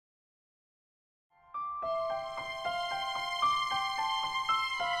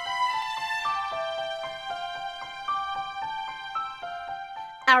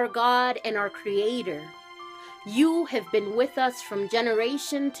our God and our Creator, you have been with us from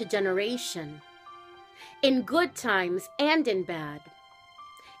generation to generation, in good times and in bad,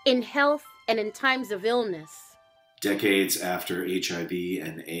 in health and in times of illness. Decades after HIV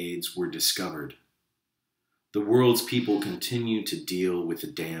and AIDS were discovered, the world's people continue to deal with the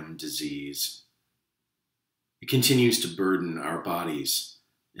damn disease. It continues to burden our bodies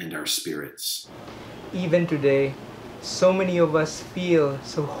and our spirits. Even today, so many of us feel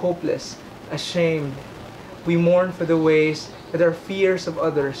so hopeless, ashamed. We mourn for the ways that our fears of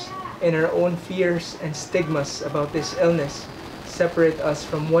others and our own fears and stigmas about this illness separate us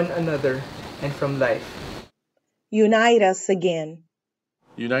from one another and from life. Unite us again.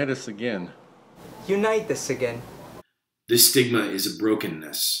 Unite us again. Unite us again. This stigma is a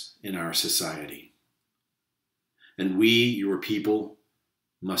brokenness in our society. And we, your people,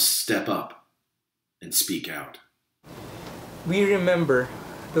 must step up and speak out. We remember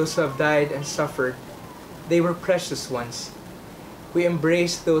those who have died and suffered. They were precious ones. We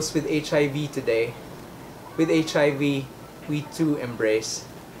embrace those with HIV today. With HIV, we too embrace.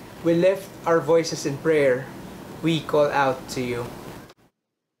 We lift our voices in prayer. We call out to you.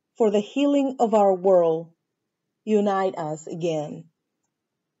 For the healing of our world, unite us again.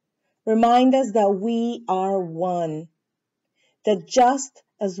 Remind us that we are one, that just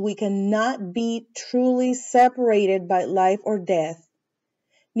as we cannot be truly separated by life or death,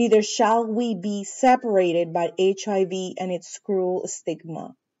 neither shall we be separated by HIV and its cruel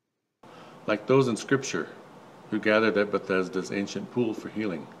stigma. Like those in Scripture who gathered at Bethesda's ancient pool for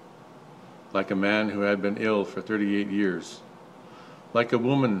healing. Like a man who had been ill for 38 years. Like a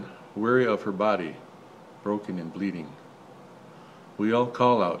woman weary of her body, broken and bleeding. We all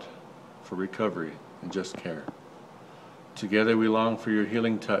call out for recovery and just care. Together we long for your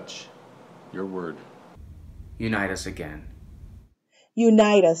healing touch, your word. Unite us again.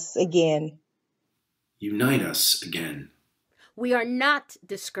 Unite us again. Unite us again. We are not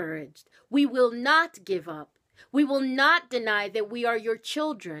discouraged. We will not give up. We will not deny that we are your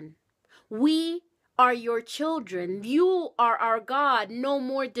children. We are your children. You are our God. No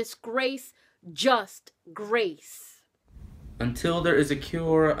more disgrace, just grace. Until there is a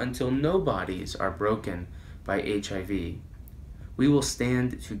cure, until no bodies are broken by HIV, we will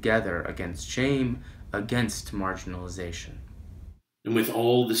stand together against shame, against marginalization. And with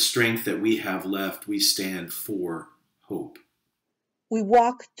all the strength that we have left, we stand for hope. We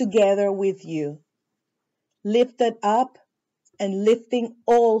walk together with you, lifted up and lifting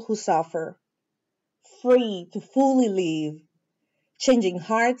all who suffer, free to fully live, changing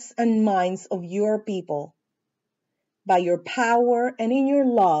hearts and minds of your people. By your power and in your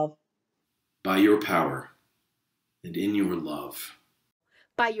love. By your power and in your love.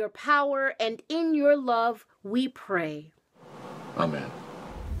 By your power and in your love, we pray. Amen.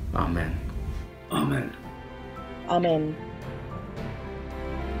 Amen. Amen. Amen.